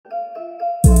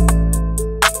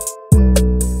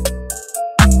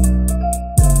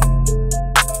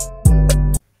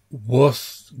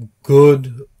What's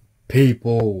good,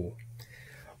 people?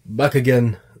 Back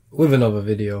again with another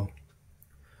video.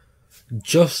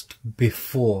 Just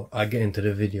before I get into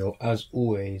the video, as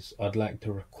always, I'd like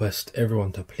to request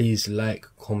everyone to please like,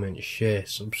 comment, share,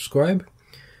 subscribe,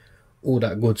 all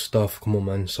that good stuff. Come on,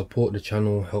 man, support the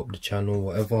channel, help the channel,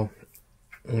 whatever.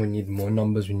 We need more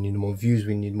numbers, we need more views,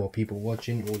 we need more people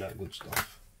watching, all that good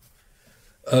stuff.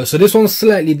 So this one's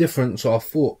slightly different. So I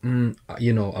thought,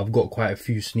 you know, I've got quite a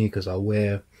few sneakers I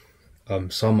wear.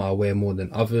 Some I wear more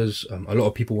than others. A lot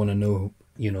of people want to know,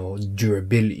 you know,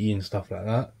 durability and stuff like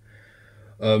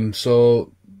that.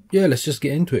 So yeah, let's just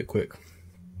get into it quick.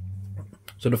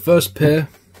 So the first pair,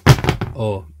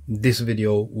 or this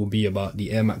video will be about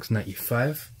the Air Max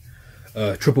 95,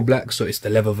 triple black. So it's the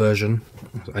leather version,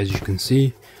 as you can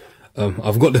see.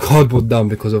 I've got the cardboard down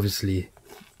because obviously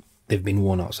they've been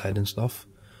worn outside and stuff.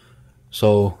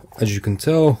 So as you can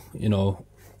tell, you know,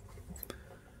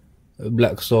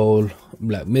 black sole,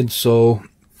 black midsole,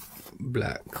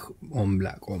 black on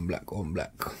black on black on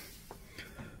black.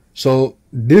 So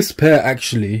this pair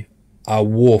actually I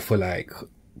wore for like,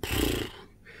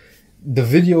 the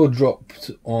video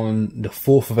dropped on the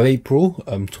 4th of April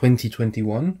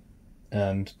 2021,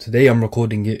 and today I'm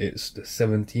recording it, it's the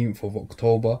 17th of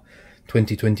October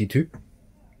 2022.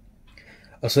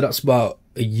 So that's about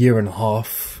a year and a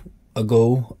half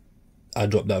ago I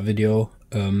dropped that video.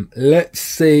 Let's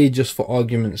say, just for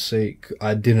argument's sake,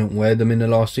 I didn't wear them in the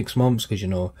last 6 months because, you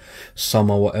know,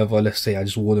 summer, whatever. Let's say I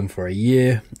just wore them for a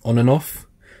year on and off.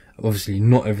 Obviously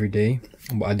not every day,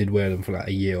 but I did wear them for like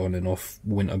a year on and off,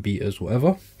 winter beaters,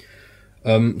 whatever.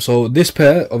 So this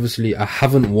pair, obviously I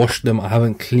haven't washed them, I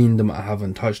haven't cleaned them, I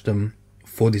haven't touched them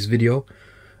for this video.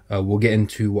 We'll get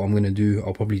into what I'm going to do.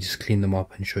 I'll probably just clean them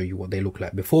up and show you what they look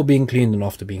like before being cleaned and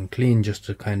after being cleaned, just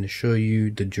to kind of show you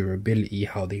the durability,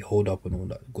 how they hold up and all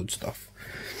that good stuff.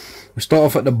 We start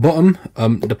off at the bottom.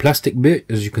 The plastic bit,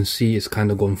 as you can see, it's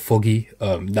kind of gone foggy.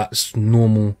 That's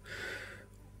normal.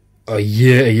 A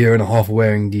year and a half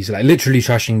wearing these, like literally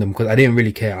trashing them because I didn't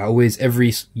really care. I always,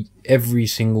 every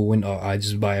single winter, I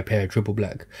just buy a pair of triple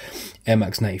black Air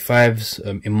Max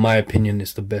 95s. In my opinion,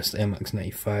 it's the best Air Max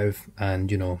 95,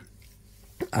 and you know,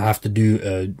 I have to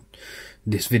do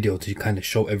this video to kind of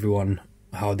show everyone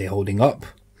how they're holding up.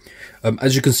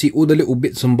 As you can see, all the little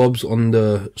bits and bobs on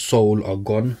the sole are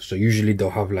gone. So usually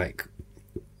they'll have like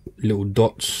little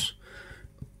dots.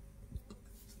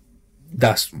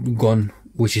 That's gone,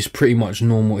 which is pretty much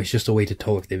normal. It's just a way to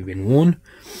tell if they've been worn.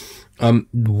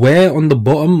 Wear on the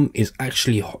bottom is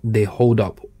actually, they hold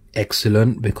up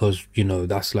excellent because, you know,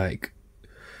 that's like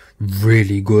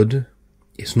really good.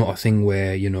 It's not a thing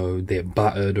where, you know, they're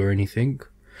battered or anything.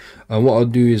 What I'll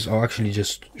do is I'll actually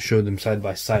just show them side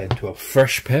by side to a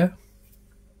fresh pair.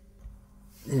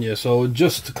 Yeah, so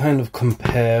just to kind of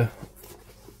compare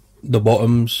the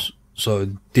bottoms. So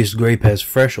this grey pair is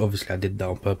fresh. Obviously I did that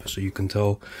on purpose so you can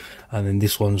tell. And then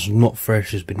this one's not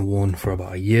fresh, it's been worn for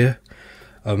about a year.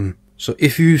 So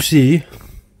if you see,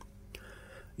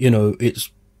 you know, it's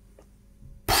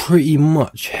pretty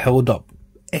much held up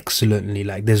excellently.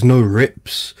 Like there's no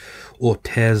rips or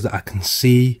tears that I can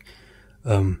see.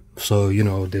 So, you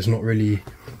know, there's not really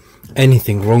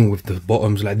anything wrong with the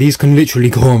bottoms. Like these can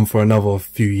literally go on for another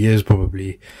few years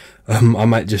probably. I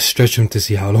might just stretch them to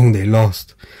see how long they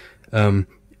last.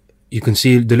 You can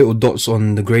see the little dots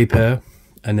on the grey pair,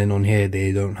 and then on here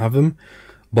they don't have them.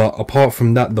 But apart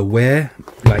from that, the wear,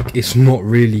 like it's not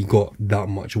really got that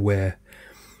much wear,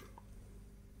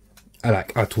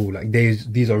 like at all. Like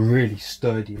these are really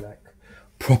sturdy, like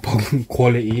proper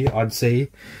quality, I'd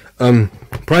say.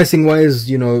 Pricing wise,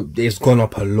 you know, it's gone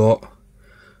up a lot.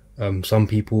 Some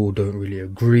people don't really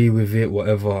agree with it,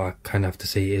 whatever. I kind of have to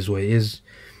say it is what it is.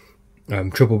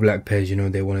 Triple black pairs, you know,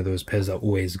 they're one of those pairs that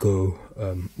always go,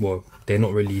 well, they're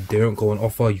not really, they don't go on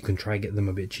offer. You can try get them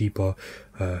a bit cheaper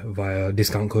via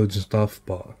discount codes and stuff,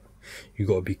 but you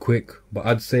gotta be quick. But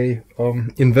I'd say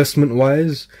investment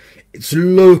wise, it's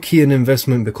low-key an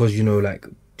investment because, you know, like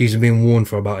these have been worn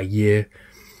for about a year.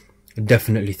 I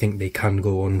definitely think they can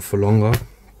go on for longer.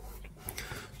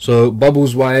 So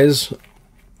bubbles wise,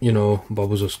 you know,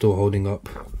 bubbles are still holding up.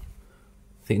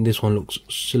 I think this one looks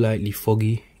slightly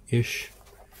foggy ish,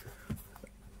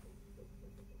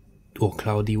 or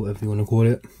cloudy, whatever you want to call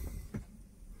it.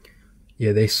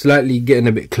 Yeah, they're slightly getting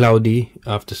a bit cloudy,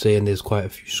 I have to say, and there's quite a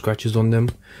few scratches on them.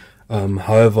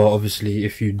 However, obviously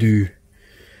if you do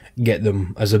get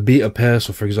them as a beta pair,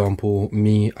 so for example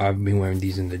me, I've been wearing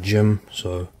these in the gym,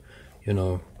 so you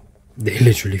know, they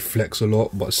literally flex a lot,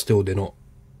 but still they're not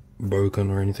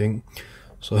broken or anything.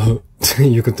 So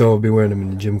you can tell I've been wearing them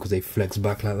in the gym because they flex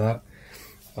back like that.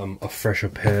 A fresher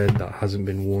pair that hasn't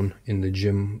been worn in the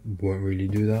gym won't really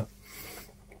do that.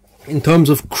 In terms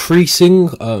of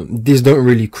creasing, these don't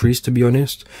really crease, to be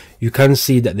honest. You can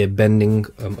see that they're bending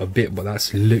a bit, but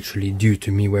that's literally due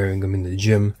to me wearing them in the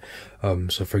gym.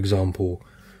 So for example,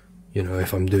 you know,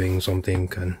 if I'm doing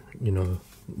something and, you know,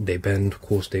 they bend, of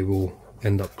course they will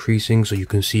end up creasing. So you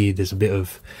can see there's a bit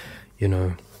of, you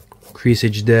know,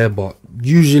 creasage there, but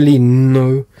usually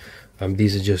no.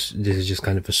 This is just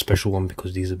kind of a special one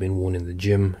because these have been worn in the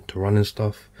gym to run and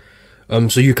stuff.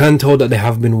 So you can tell that they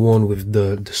have been worn with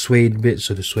the suede bit,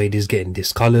 so the suede is getting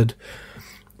discolored.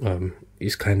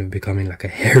 It's kind of becoming like a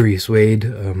hairy suede.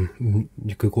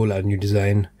 You could call that a new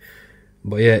design,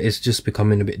 but yeah, it's just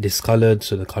becoming a bit discolored,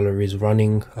 so the color is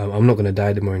running. I'm not going to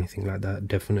dye them or anything like that,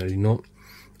 definitely not.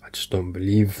 I just don't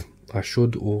believe I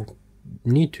should or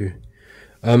need to.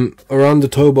 Around the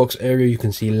toe box area you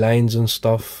can see lines and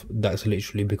stuff. That's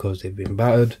literally because they've been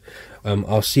battered.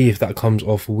 I'll see if that comes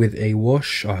off with a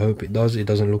wash. I hope it does. It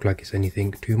doesn't look like it's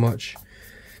anything too much.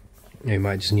 It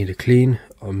might just need a clean.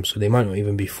 So they might not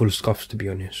even be full scuffs, to be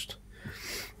honest.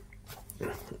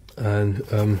 And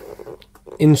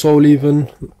insole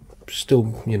even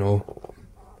still, you know,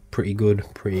 pretty good,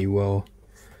 pretty well.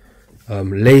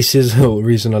 Laces, the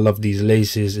reason I love these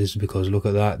laces is because look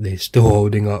at that, they're still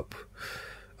holding up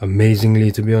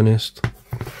amazingly, to be honest.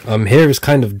 Here is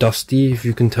kind of dusty, if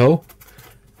you can tell.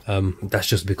 That's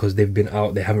just because they've been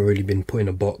out, they haven't really been put in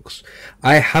a box.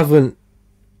 I haven't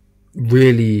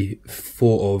really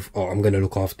thought of, oh, I'm gonna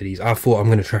look after these. I thought I'm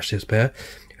gonna trash this pair,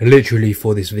 and literally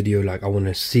for this video, like, I want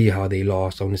to see how they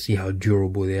last, I want to see how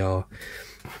durable they are,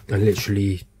 and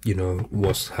literally, you know,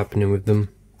 what's happening with them.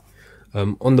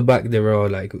 On the back there are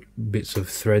like bits of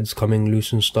threads coming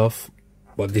loose and stuff,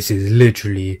 but this is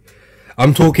literally,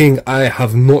 I'm talking, I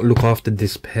have not looked after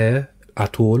this pair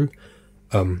at all.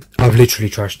 I've literally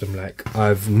trashed them. Like,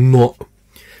 I've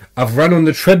run on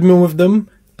the treadmill with them.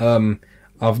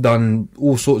 I've done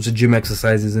all sorts of gym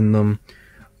exercises in them.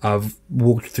 I've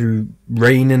walked through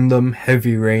rain in them,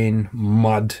 heavy rain,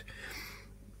 mud,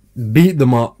 beat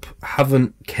them up,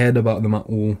 haven't cared about them at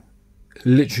all.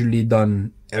 Literally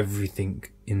done everything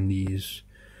in these,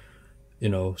 you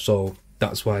know, so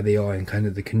that's why they are in kind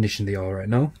of the condition they are right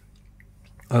now.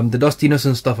 The dustiness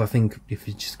and stuff, I think if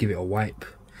you just give it a wipe,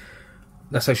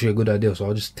 that's actually a good idea. So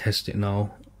I'll just test it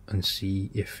now and see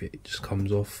if it just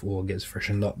comes off or gets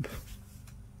freshened up.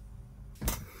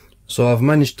 So I've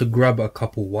managed to grab a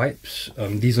couple wipes.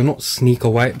 These are not sneaker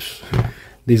wipes,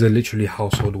 these are literally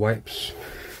household wipes.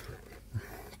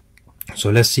 So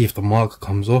let's see if the mark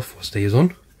comes off or stays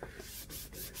on.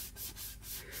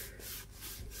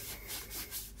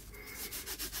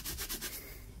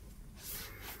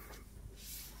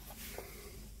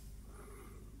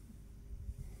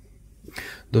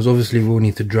 Those obviously will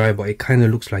need to dry, but it kind of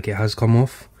looks like it has come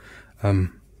off.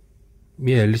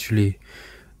 Yeah, literally,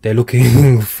 they're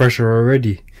looking fresher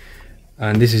already.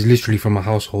 And this is literally from a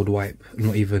household wipe,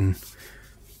 not even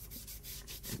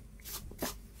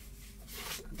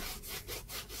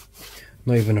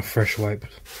a fresh wipe.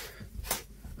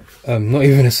 Not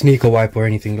even a sneaker wipe or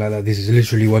anything like that. This is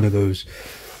literally one of those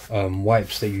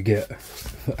wipes that you get,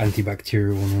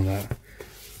 antibacterial and all that.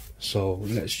 So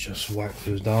let's just wipe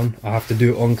those down. I have to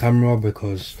do it on camera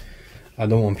because I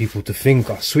don't want people to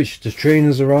think I switched the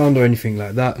trainers around or anything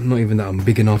like that. Not even that I'm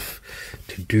big enough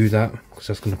to do that, because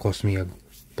that's going to cost me a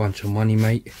bunch of money,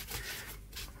 mate.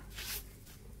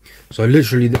 So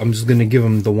literally I'm just going to give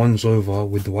them the once over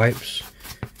with the wipes,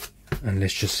 and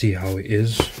let's just see how it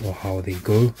is or how they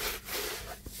go.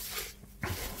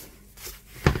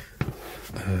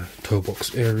 Toe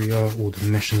box area, all the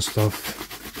mesh and stuff.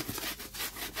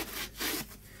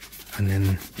 And then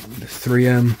the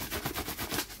 3M.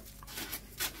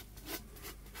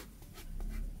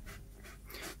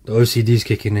 The OCD's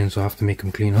kicking in, so I have to make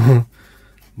them cleaner.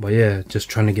 But yeah, just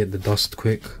trying to get the dust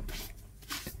quick.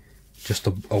 Just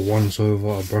a once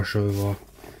over, a brush over.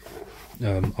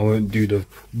 I won't do the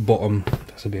bottom,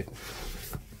 that's a bit,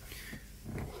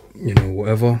 you know,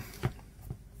 whatever.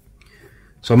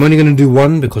 So I'm only going to do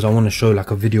one because I want to show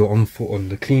like a video on foot on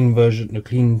the clean version, the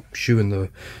clean shoe and the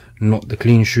not the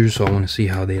clean shoe, so I want to see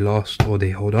how they last or they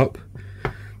hold up.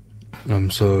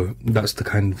 So that's the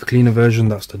kind of cleaner version,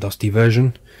 that's the dusty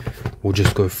version. We'll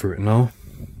just go through it now.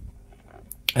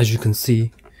 As you can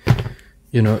see,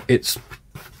 you know, it's,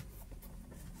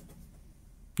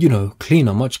 you know,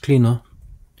 cleaner, much cleaner.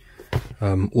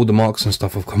 All the marks and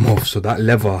stuff have come off, so that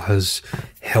leather has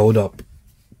held up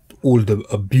all the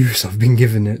abuse I've been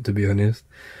giving it, to be honest.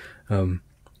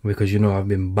 Because, you know, I've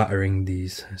been battering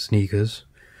these sneakers.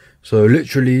 So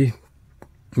literally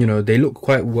you know, they look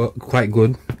quite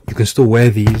good. You can still wear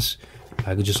these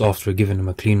like just after giving them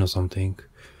a clean or something.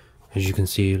 As you can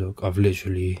see, look, I've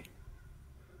literally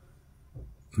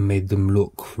made them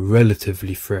look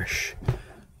relatively fresh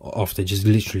after just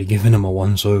literally giving them a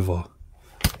once over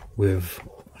with,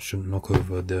 I shouldn't knock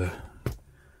over the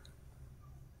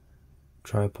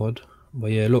tripod,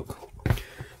 but yeah, look,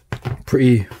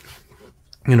 pretty,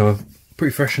 you know,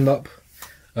 pretty freshened up.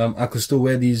 I could still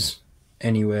wear these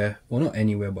anywhere, well, not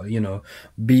anywhere, but you know,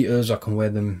 beaters, I can wear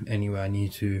them anywhere I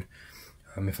need to.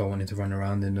 If I wanted to run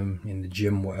around in them, in the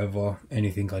gym, whatever,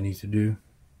 anything I need to do,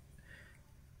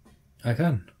 I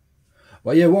can.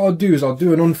 But yeah, what I'll do is I'll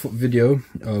do an on foot video,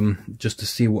 just to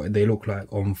see what they look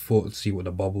like on foot, see what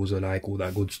the bubbles are like, all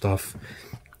that good stuff.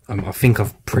 I think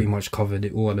I've pretty much covered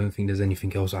it all. I don't think there's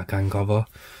anything else I can cover.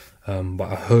 But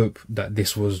I hope that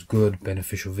this was good,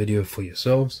 beneficial video for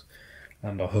yourselves.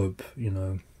 And I hope, you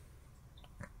know,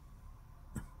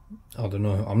 I don't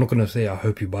know, I'm not going to say I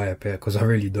hope you buy a pair, because I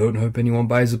really don't hope anyone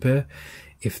buys a pair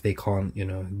if they can't, you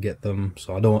know, get them.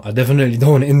 So I definitely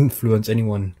don't want to influence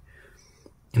anyone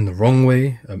in the wrong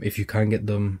way. If you can get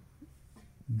them,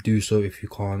 do so. If you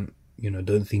can't, you know,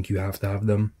 don't think you have to have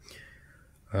them.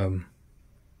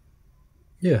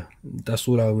 Yeah, that's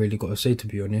all I really got to say, to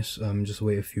be honest. Just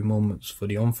wait a few moments for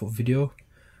the on foot video,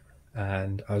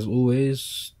 and as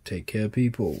always, take care,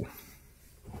 people.